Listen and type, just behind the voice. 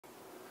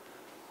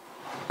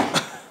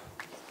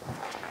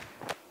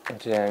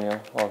Daniel,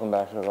 welcome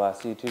back to the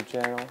last YouTube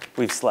channel.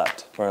 We've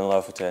slept. We're in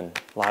Lofoten.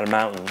 A lot of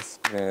mountains.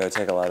 We're gonna go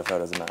take a lot of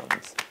photos of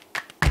mountains.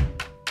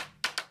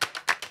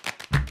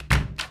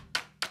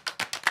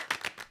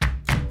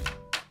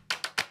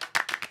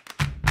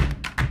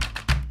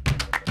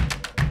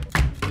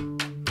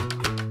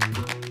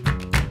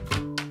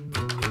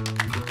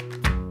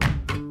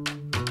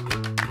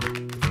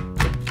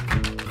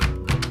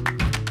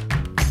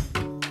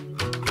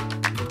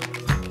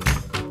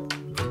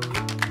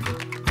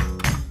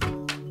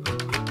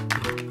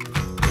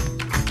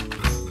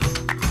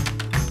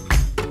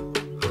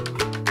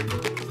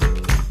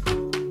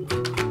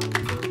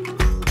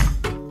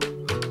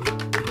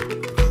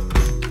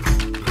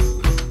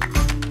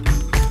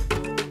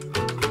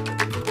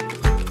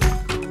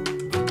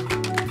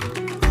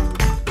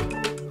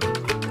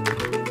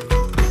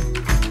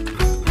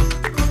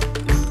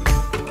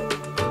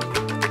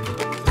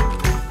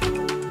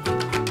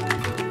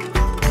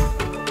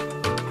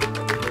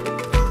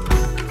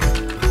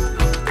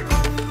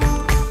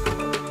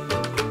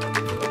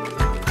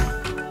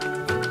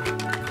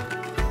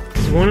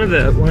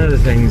 One of the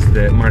things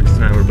that Markus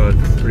and I were both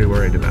pretty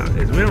worried about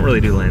is we don't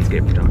really do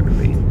landscape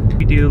photography.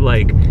 We do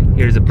like,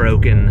 here's a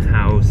broken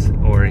house,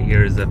 or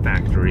here's a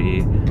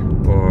factory,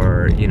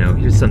 or you know,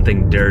 here's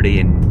something dirty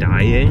and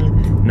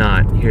dying,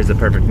 not here's a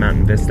perfect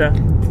mountain vista.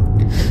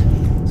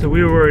 So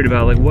we were worried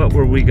about like, what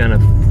were we gonna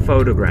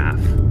photograph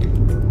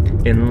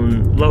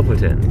in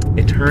Lofoten?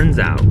 It turns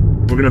out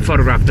we're gonna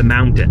photograph the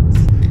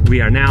mountains. We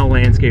are now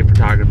landscape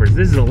photographers.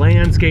 This is a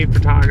landscape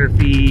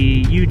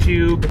photography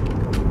YouTube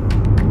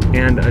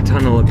and a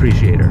tunnel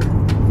appreciator.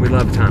 We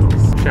love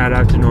tunnels. Shout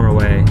out to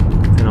Norway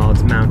and all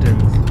its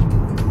mountains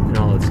and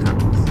all its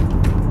tunnels.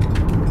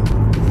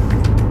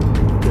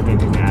 Do you have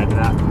anything to add to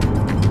that?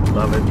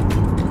 Love it.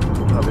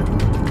 Love it.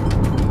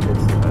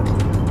 It's the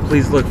best.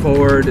 Please look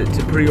forward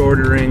to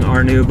pre-ordering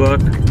our new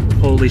book.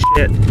 Holy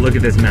shit, look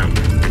at this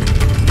mountain.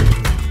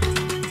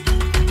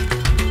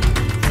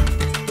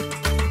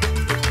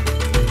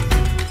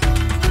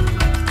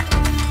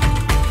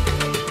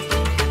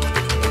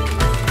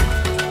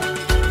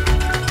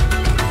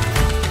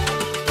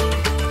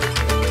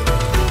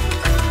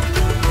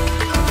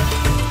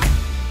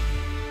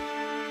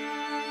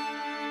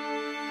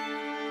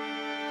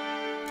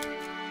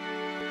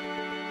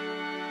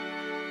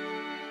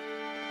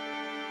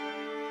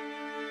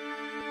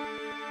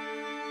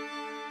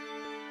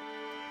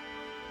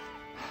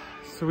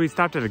 So we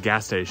stopped at a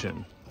gas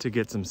station to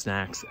get some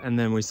snacks, and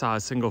then we saw a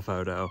single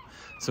photo.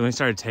 So we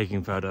started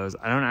taking photos.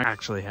 I don't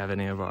actually have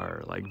any of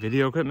our like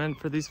video equipment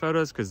for these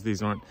photos because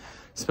these weren't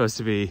supposed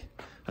to be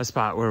a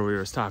spot where we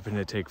were stopping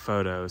to take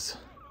photos.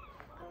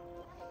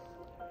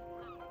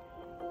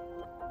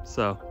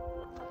 So,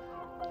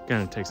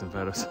 gonna take some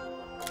photos.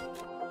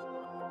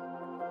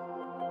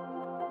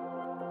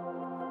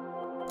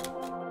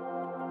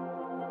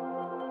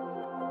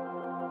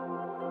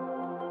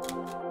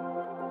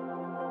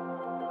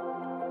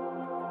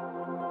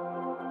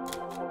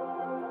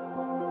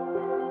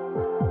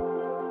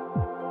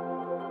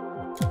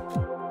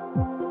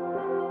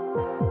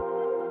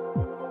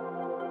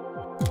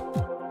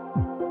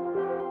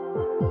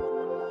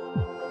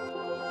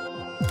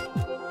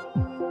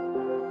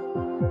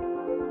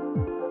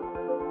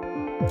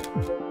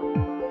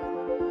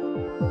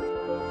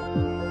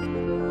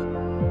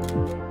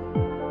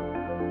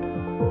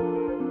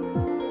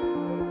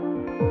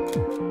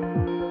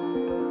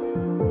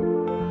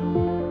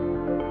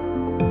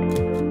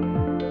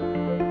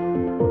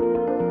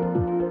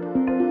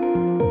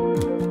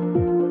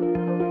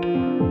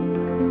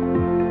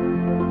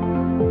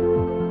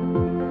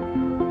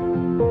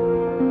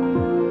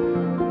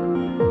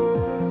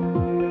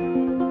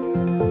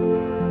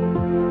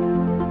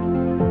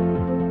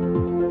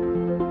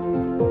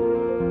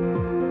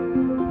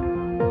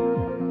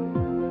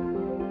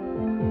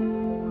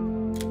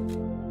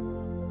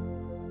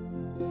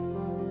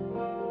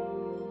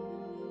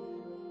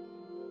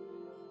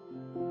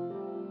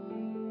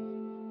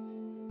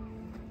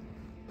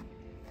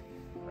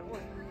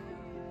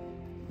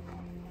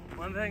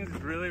 One of the things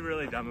that's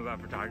really dumb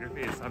about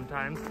photography is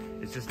sometimes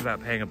it's just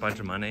about paying a bunch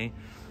of money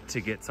to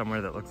get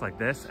somewhere that looks like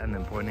this and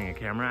then pointing a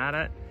camera at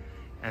it,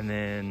 and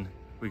then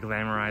we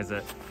glamorize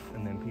it,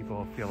 and then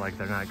people feel like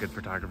they're not good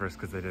photographers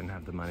because they didn't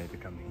have the money to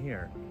come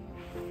here.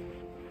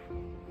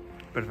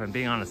 But if I'm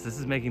being honest, this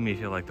is making me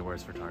feel like the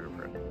worst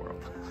photographer in the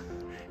world.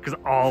 Because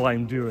all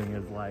I'm doing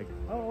is like,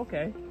 oh,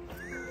 okay.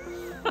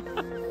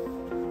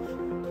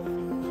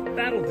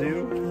 That'll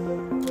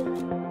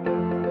do.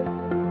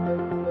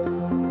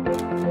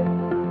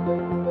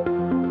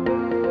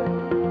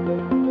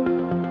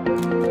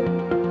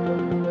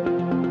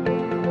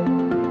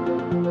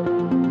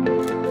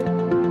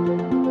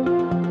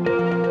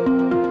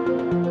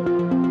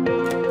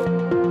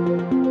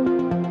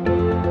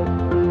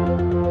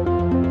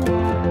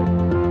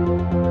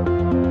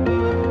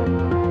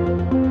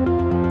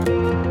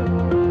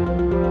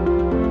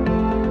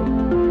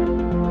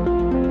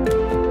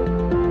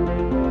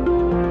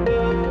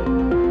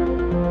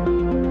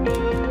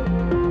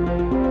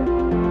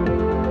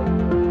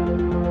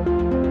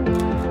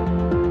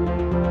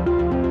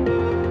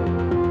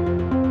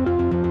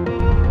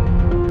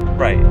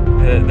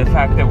 the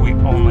fact that we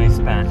only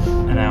spent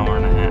an hour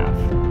and a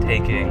half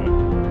taking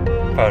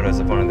photos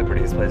of one of the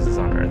prettiest places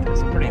on Earth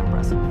is pretty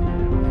impressive.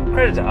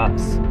 Credit to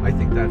us. I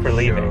think that for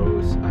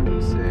leaving. shows, I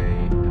would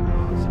say,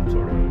 some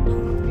sort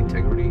of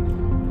integrity,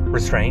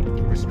 restraint,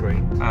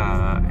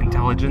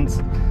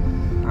 intelligence,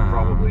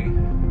 probably,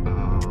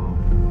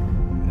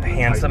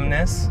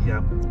 handsomeness.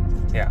 Yeah.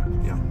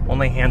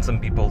 Only handsome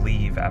people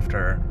leave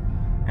after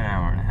an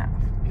hour and a half.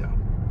 Yeah.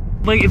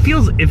 Like it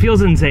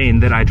feels insane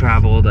that I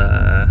traveled,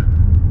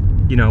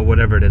 you know,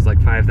 whatever it is,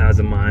 like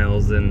 5,000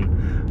 miles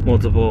and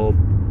multiple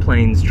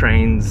planes,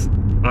 trains,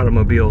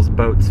 automobiles,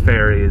 boats,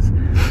 ferries,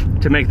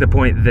 to make the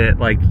point that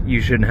like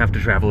you shouldn't have to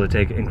travel to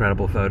take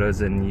incredible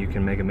photos and you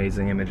can make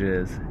amazing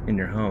images in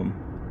your home.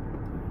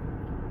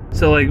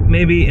 So like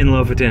maybe in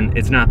Lofoten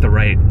it's not the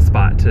right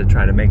spot to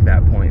try to make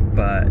that point,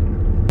 but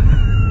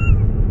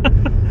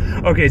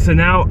okay, so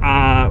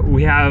now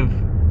we have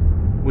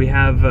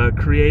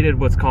created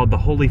what's called the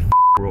holy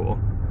rule,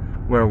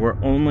 where we're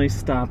only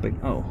stopping.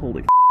 Oh,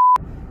 holy.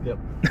 Yep.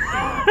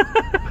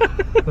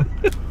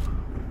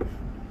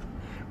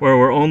 Where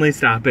we're only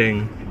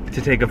stopping to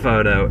take a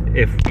photo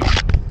if we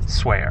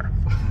swear.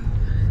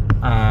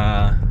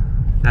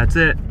 That's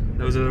it.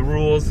 Those are the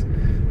rules.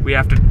 We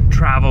have to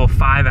travel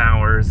 5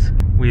 hours.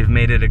 We've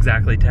made it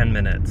exactly 10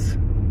 minutes.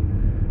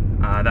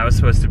 That was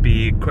supposed to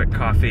be quick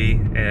coffee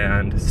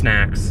and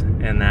snacks,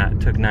 and that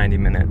took 90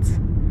 minutes.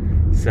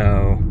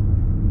 So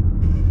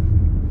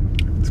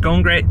it's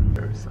going great.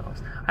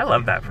 I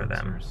love that for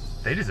them.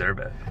 They deserve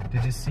it.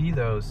 Did you see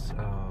those,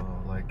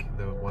 like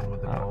the one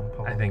with the palm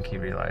palms? I think he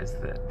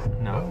realized that.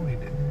 No, he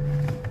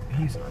didn't.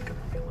 He's not gonna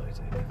realize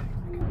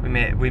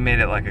anything. We made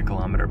it like a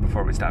kilometer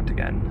before we stopped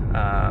again.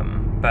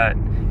 But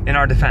in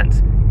our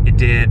defense, it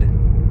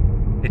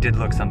did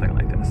look something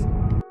like this.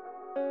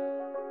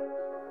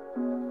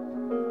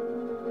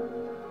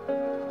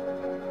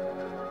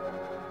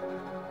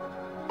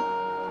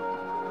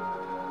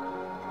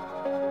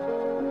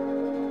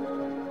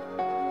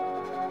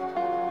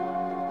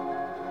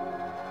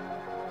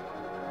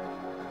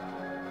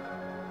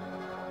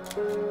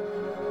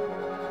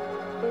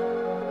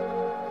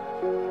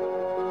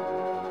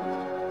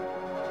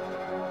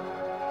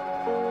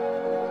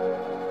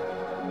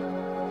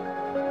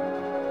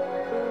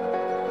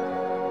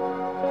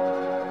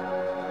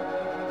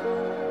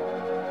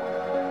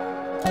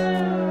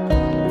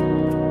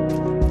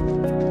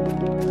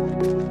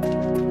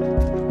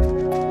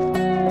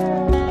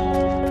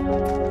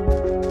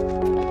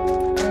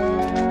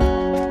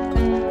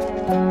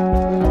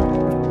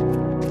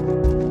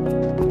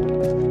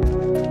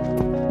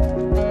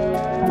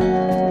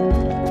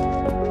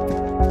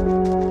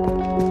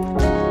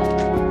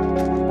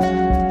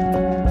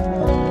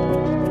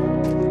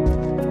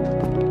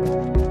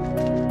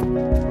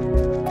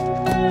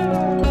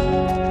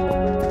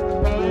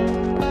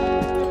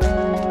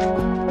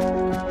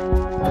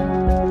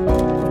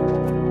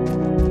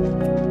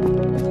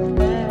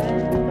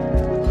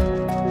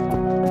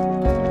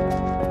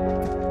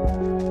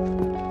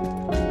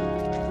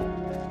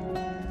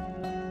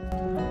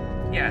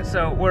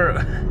 So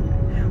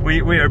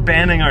we are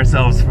banning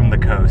ourselves from the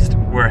coast.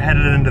 We're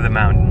headed into the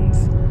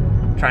mountains,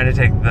 trying to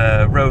take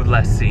the road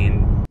less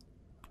seen.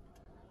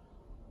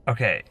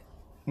 Okay,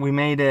 we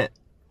made it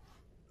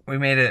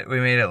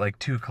like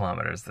 2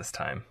 kilometers this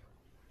time.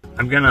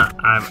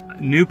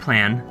 New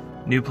plan.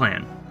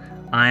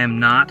 I am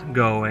not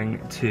going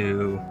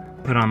to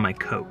put on my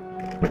coat.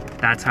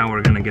 That's how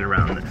we're gonna get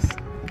around this.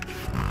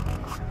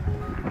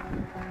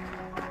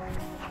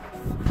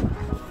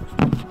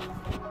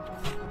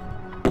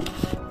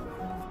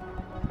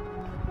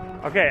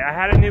 Okay, I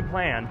had a new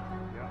plan.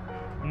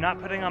 I'm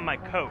not putting on my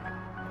coat.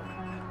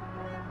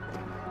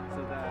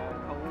 So the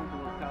cold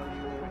will tell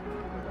you when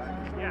you go back?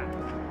 Yeah.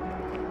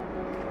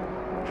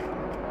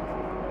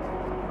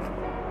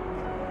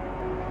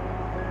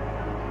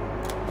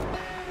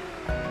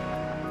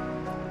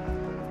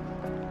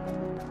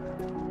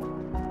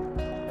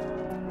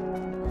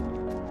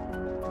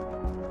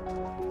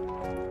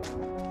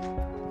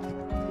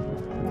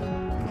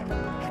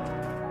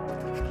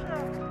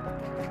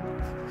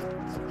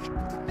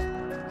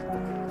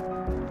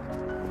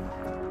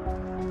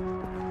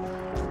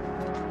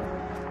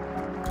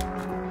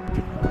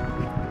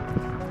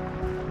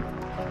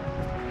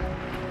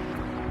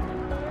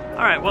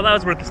 All right, well that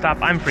was worth the stop.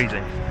 I'm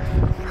freezing.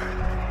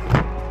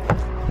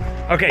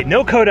 Okay,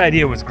 no coat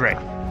idea was great.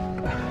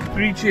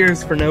 3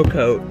 cheers for no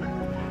coat.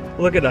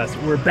 Look at us,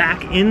 we're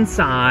back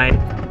inside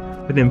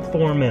within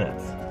 4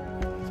 minutes.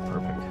 It's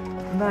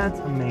perfect. That's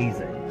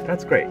amazing.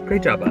 That's great.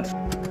 Great job, us.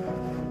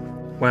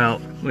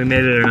 Well, we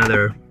made it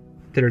another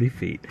 30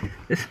 feet.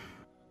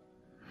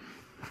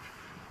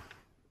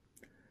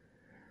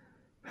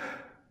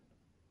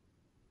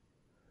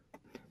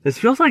 This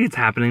feels like it's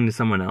happening to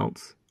someone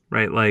else,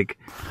 right? Like,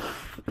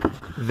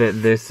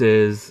 that this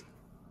is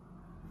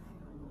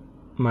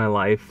my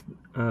life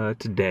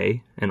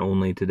today, and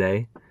only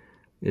today,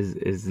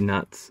 is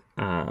nuts.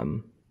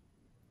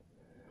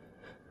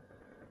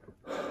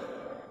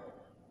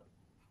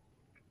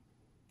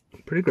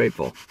 pretty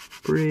grateful,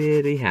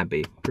 pretty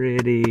happy,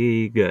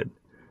 pretty good.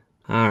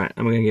 All right,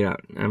 I'm gonna get out.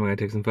 I'm gonna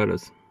take some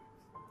photos.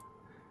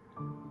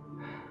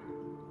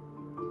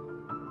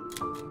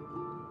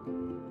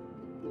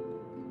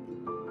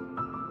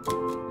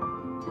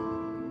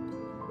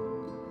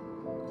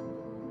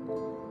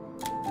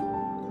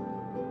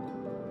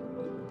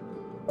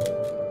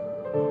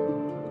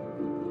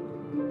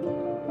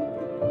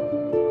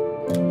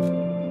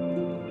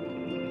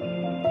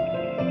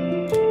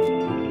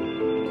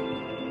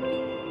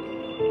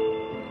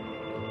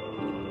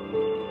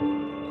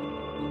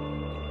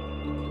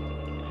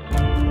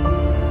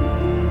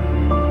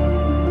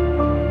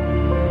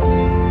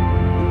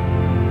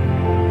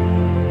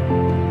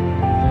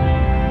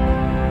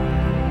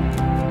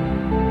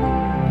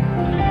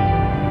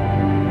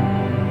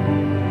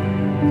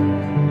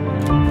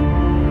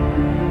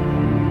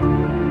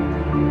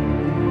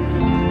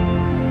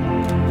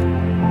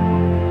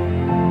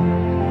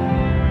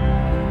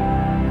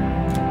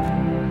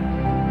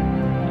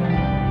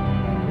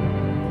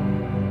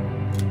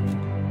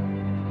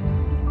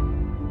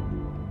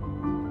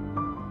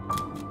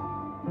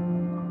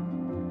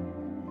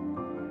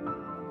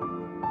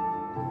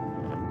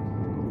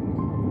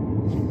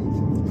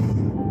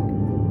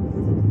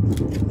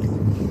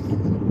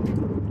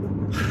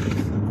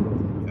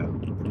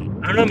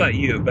 I don't know about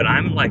you, but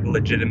I'm like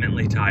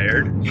legitimately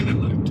tired.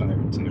 I'm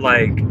tired too.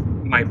 Like,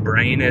 my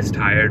brain is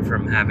tired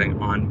from having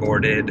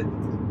onboarded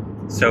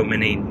so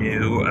many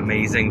new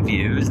amazing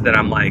views that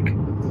I'm like,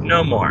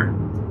 no more.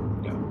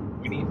 Yeah,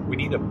 we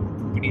need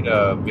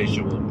a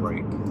visual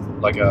break,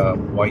 like a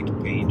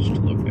white page to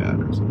look at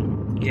or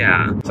something.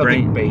 Yeah,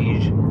 Something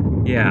beige.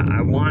 Yeah,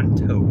 I want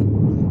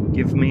taupe.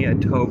 Give me a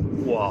taupe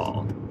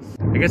wall.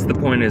 I guess the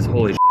point is,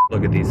 holy shit,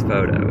 look at these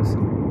photos.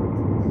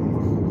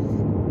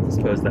 I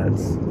suppose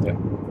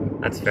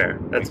that's fair.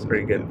 That's a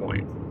pretty good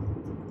point.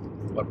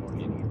 What more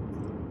do you need?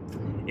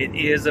 It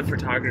is a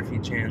photography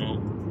channel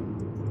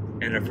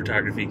and a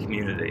photography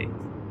community.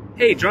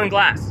 Hey, join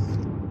Glass.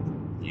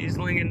 Use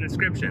the link in the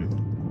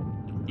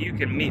description. You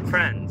can meet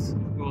friends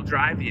who will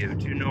drive you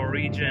to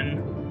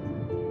Norwegian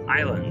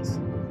islands.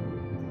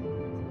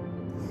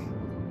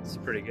 It's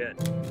pretty good.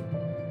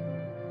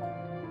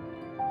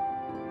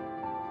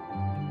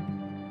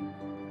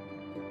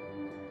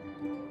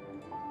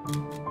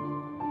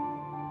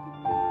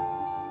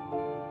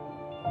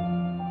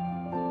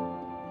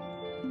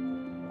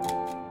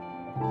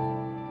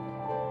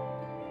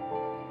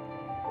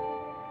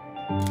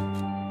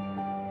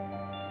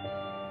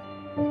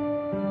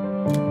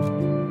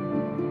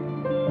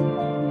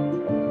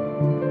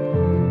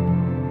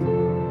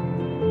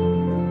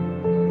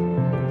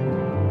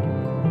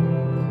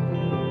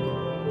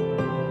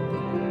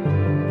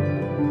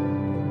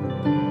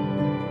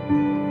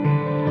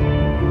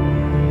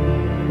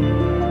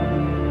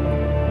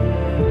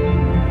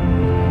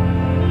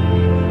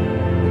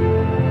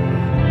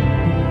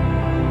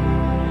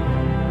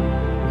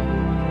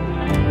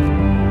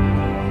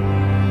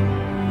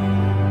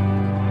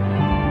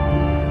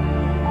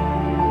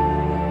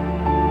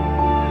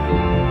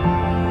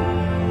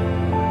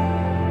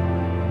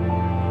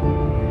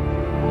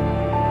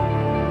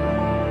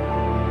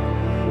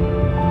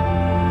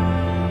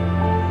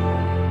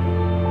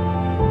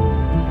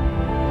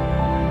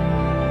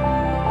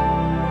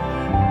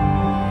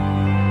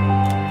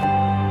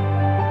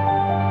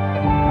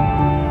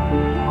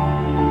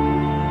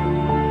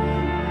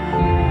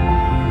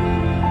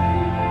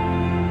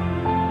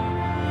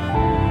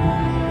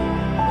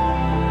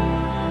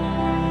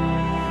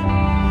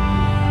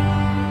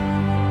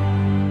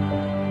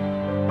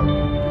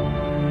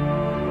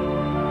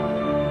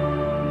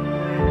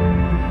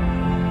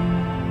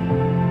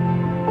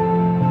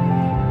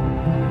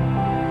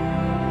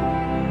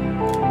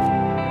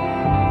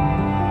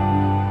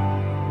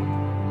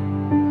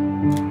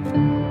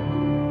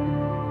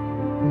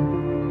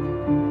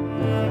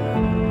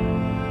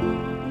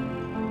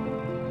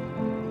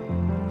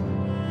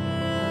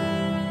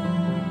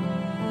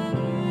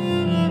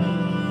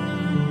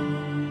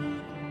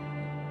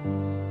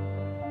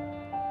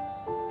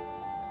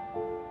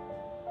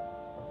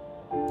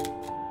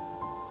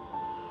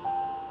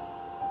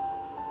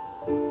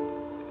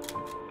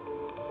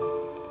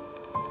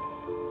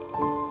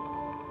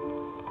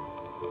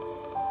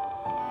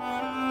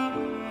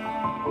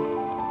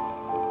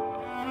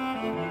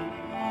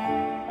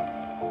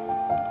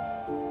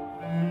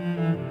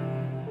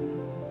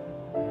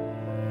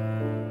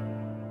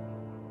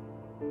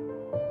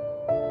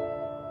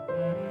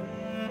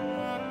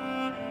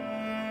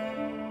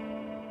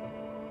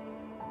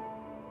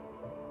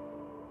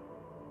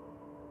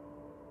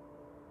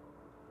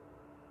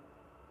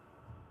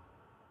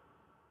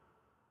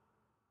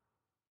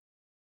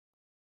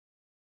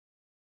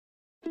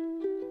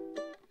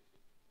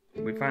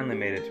 We finally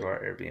made it to our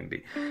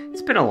Airbnb.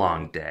 It's been a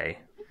long day.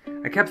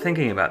 I kept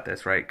thinking about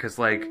this, right? Because,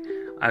 like,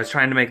 I was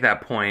trying to make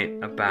that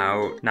point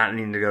about not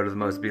needing to go to the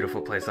most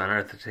beautiful place on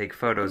earth to take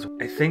photos.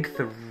 I think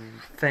the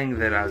thing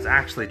that I was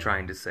actually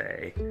trying to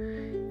say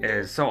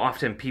is so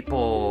often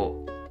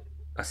people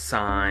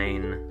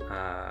assign,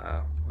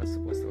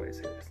 what's the way to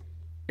say this?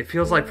 It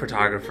feels like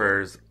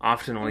photographers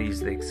often will use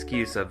the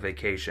excuse of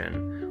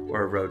vacation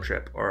or a road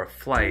trip or a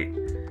flight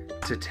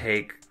to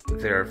take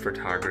their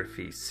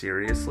photography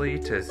seriously,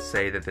 to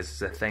say that this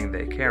is a thing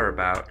they care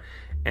about,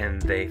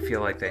 and they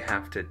feel like they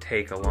have to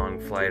take a long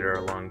flight or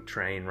a long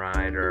train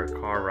ride or a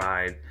car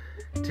ride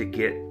to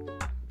get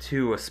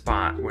to a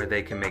spot where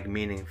they can make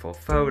meaningful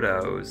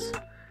photos.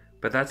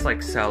 But that's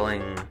like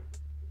selling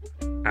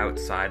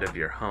outside of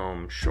your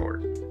home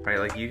short, right?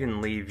 Like, you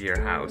can leave your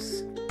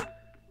house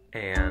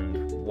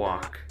and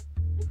walk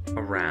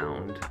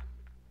around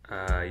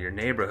your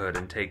neighborhood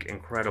and take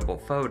incredible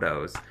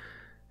photos.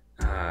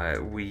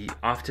 We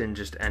often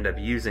just end up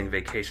using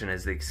vacation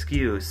as the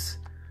excuse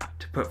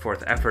to put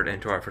forth effort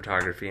into our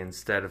photography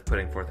instead of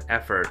putting forth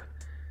effort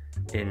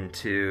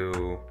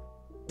into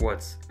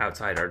what's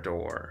outside our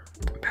door.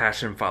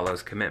 Passion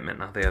follows commitment,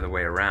 not the other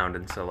way around.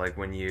 And so, like,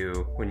 when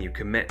you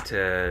commit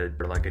to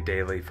like a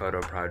daily photo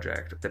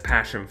project, the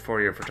passion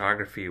for your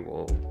photography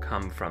will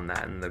come from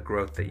that, and the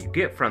growth that you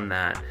get from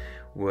that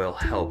will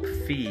help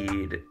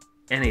feed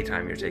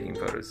anytime you're taking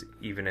photos,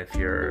 even if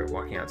you're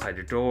walking outside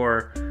your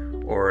door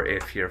or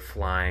if you're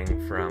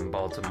flying from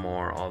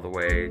Baltimore all the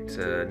way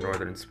to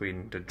northern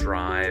Sweden to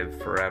drive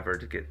forever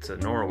to get to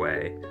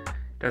Norway.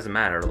 Doesn't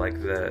matter.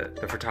 Like, the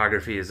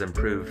photography is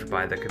improved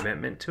by the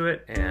commitment to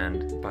it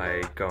and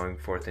by going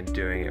forth and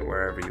doing it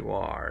wherever you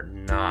are,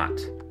 not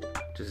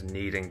just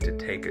needing to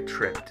take a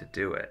trip to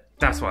do it.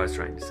 That's what I was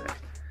trying to say.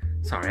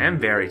 Sorry, I'm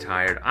very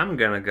tired. I'm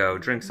gonna go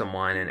drink some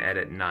wine and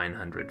edit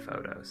 900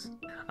 photos.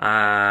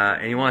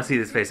 And you want to see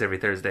this face every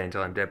Thursday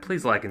until I'm dead,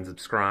 please like and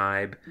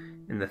subscribe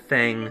in the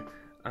thing,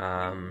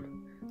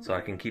 so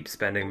I can keep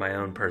spending my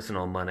own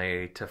personal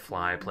money to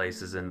fly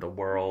places in the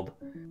world.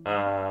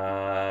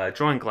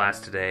 Join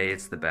class today,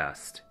 it's the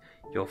best.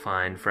 You'll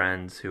find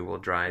friends who will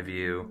drive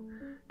you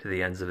to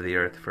the ends of the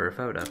earth for a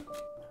photo.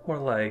 Or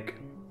like,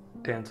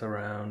 dance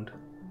around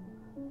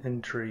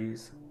in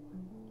trees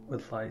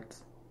with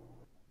lights.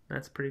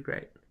 That's pretty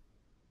great.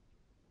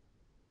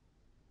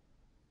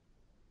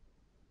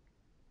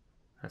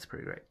 That's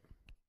pretty great.